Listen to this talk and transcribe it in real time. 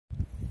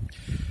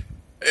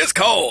It's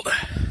cold.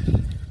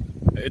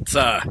 It's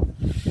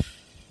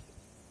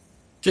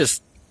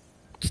just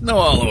snow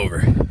all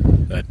over.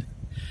 But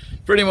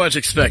pretty much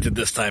expected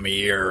this time of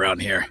year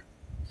around here.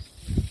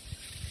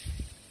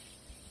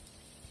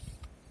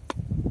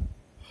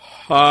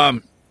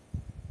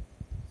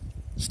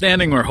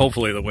 Standing where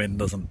hopefully the wind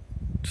doesn't,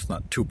 it's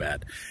not too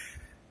bad.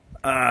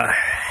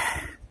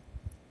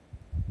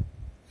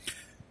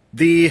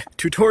 The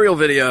tutorial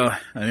video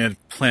I had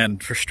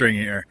planned for string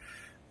here,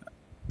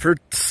 for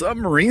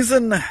some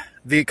reason,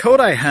 the code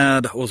I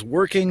had was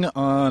working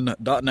on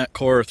 .NET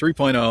Core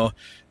 3.0,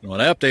 and when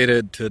I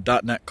updated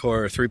to .NET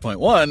Core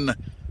 3.1, it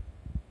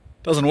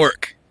doesn't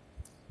work.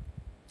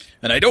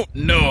 And I don't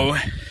know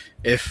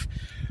if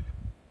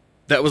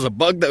that was a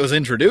bug that was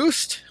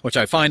introduced, which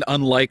I find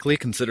unlikely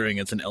considering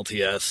it's an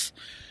LTS,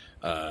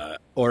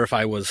 or if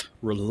I was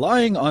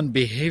relying on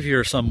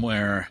behavior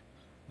somewhere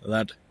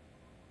that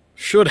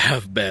should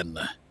have been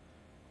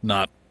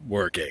not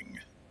working.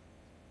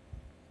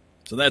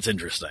 So that's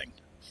interesting.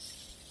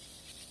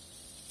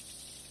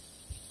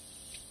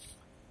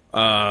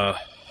 I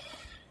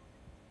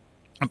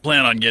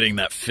plan on getting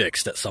that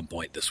fixed at some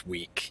point this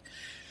week.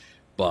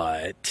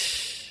 But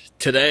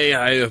today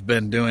I have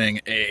been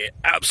doing a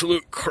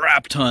absolute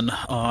crap ton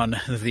on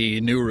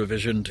the new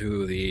revision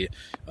to the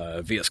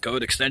VS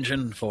Code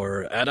extension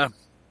for Ada.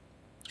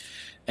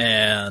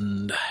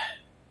 And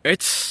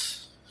it's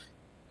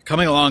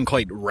coming along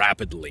quite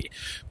rapidly,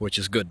 which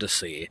is good to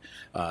see.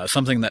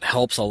 Something that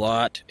helps a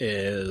lot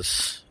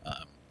is,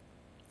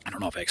 I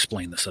don't know if I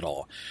explained this at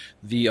all,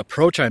 the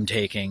approach I'm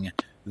taking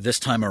this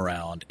time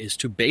around is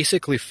to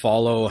basically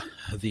follow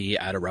the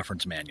Ada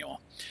reference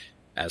manual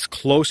as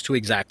close to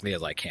exactly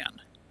as I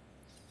can.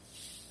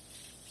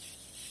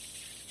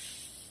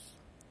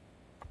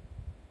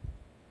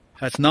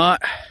 That's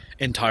not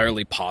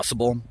entirely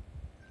possible,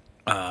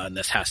 and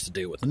this has to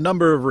do with a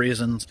number of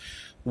reasons.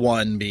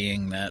 One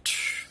being that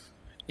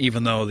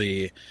even though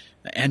the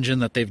engine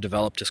that they've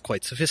developed is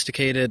quite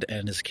sophisticated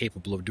and is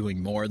capable of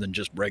doing more than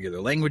just regular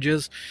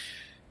languages,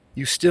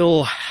 you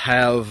still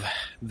have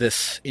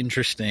this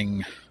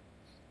interesting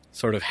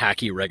sort of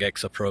hacky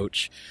regex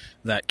approach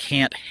that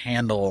can't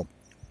handle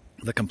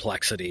the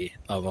complexity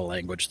of a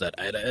language that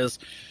Ada is,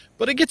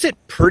 but it gets it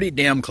pretty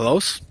damn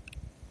close.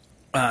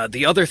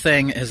 The other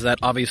thing is that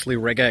obviously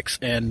regex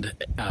and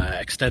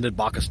extended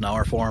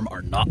Bacchus-Naur form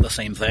are not the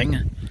same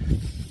thing.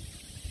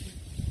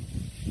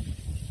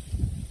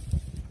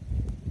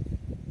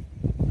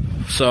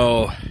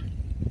 So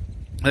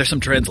there's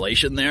some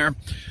translation there,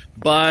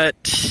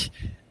 but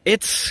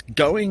it's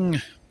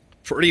going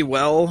pretty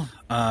well.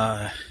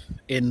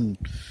 In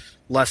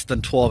less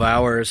than 12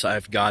 hours,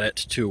 I've got it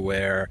to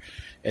where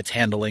it's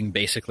handling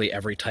basically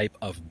every type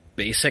of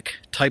basic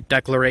type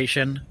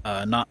declaration,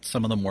 not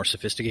some of the more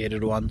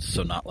sophisticated ones,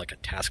 so not like a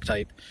task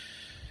type.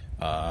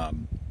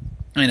 And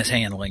it's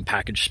handling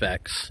package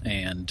specs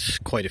and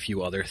quite a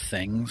few other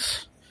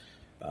things.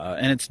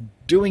 And it's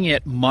doing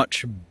it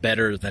much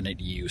better than it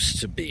used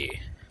to be.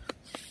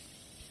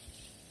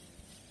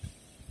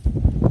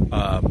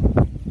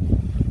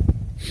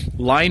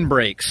 Line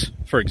breaks,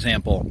 for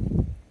example,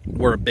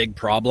 were a big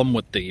problem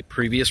with the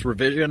previous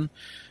revision,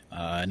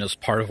 and is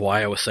part of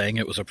why I was saying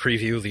it was a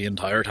preview the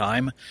entire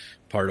time,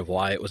 part of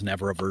why it was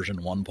never a version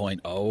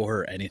 1.0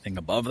 or anything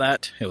above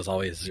that. It was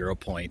always 0.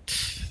 I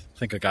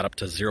think it got up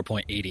to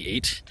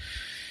 0.88.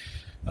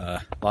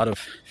 A lot of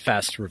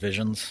fast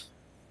revisions,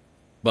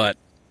 but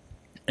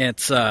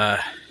it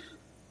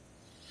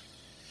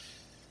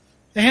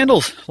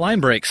handles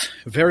line breaks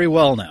very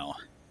well now.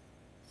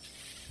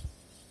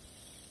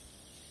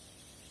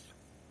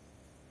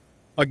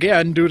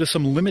 Again, due to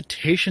some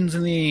limitations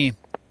in the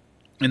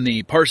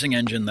parsing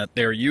engine that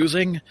they're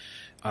using,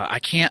 I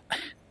can't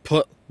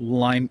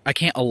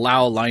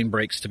allow line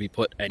breaks to be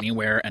put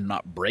anywhere and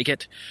not break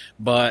it.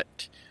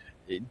 But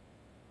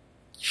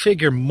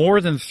figure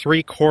more than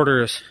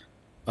 3/4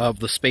 of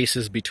the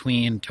spaces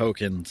between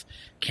tokens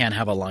can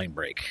have a line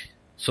break,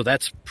 so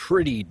that's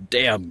pretty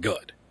damn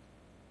good.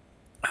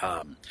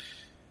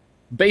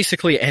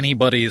 Basically,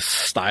 anybody's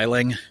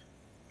styling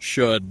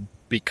should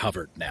be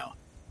covered now.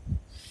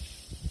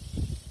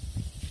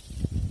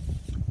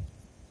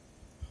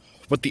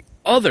 But the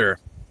other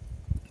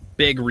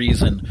big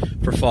reason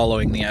for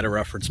following the Ada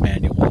reference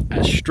manual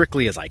as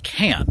strictly as I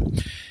can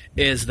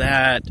is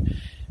that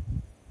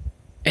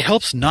it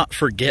helps not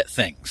forget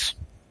things.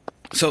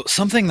 So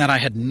something that I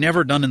had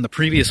never done in the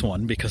previous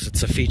one, because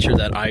it's a feature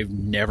that I've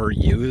never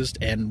used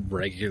and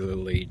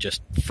regularly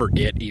just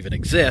forget even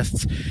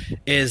exists,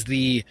 is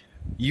the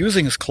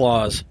usings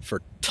clause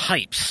for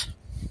types.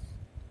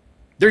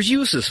 There's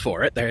uses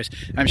for it.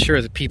 I'm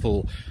sure that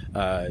people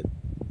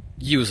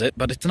use it,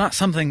 but it's not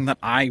something that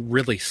I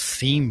really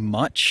see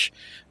much,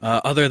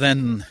 other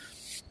than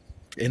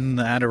in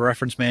the Ada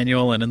reference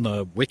manual and in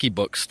the wiki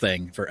books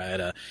thing for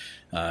Ada.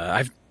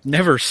 I've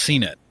never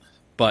seen it,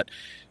 but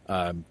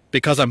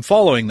because I'm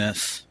following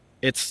this,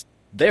 it's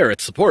there,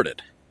 it's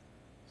supported.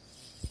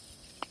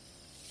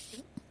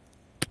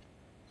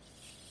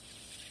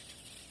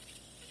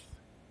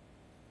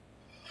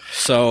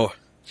 So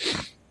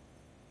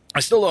I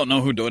still don't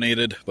know who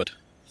donated, but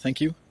thank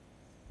you.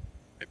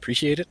 I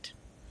appreciate it.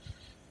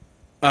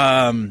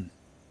 I'll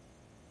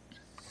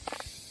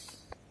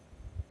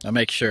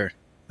make sure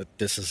that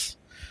this is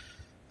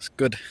as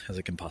good as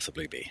it can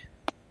possibly be.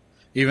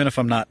 Even if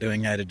I'm not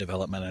doing added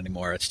development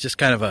anymore, it's just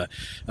kind of a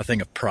thing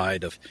of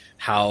pride of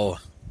how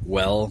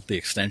well the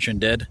extension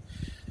did.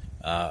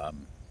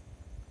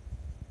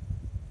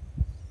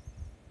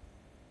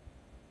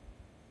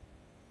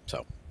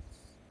 So,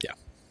 yeah.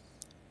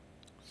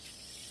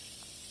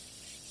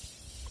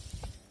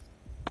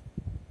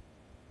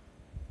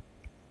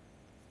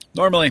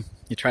 Normally,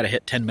 you try to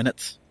hit 10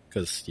 minutes,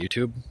 because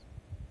YouTube,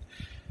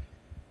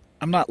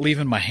 I'm not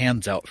leaving my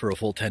hands out for a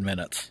full 10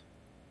 minutes.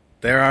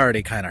 They're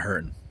already kind of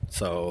hurting.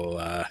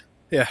 So,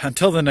 yeah,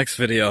 until the next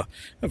video,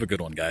 have a good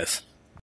one, guys.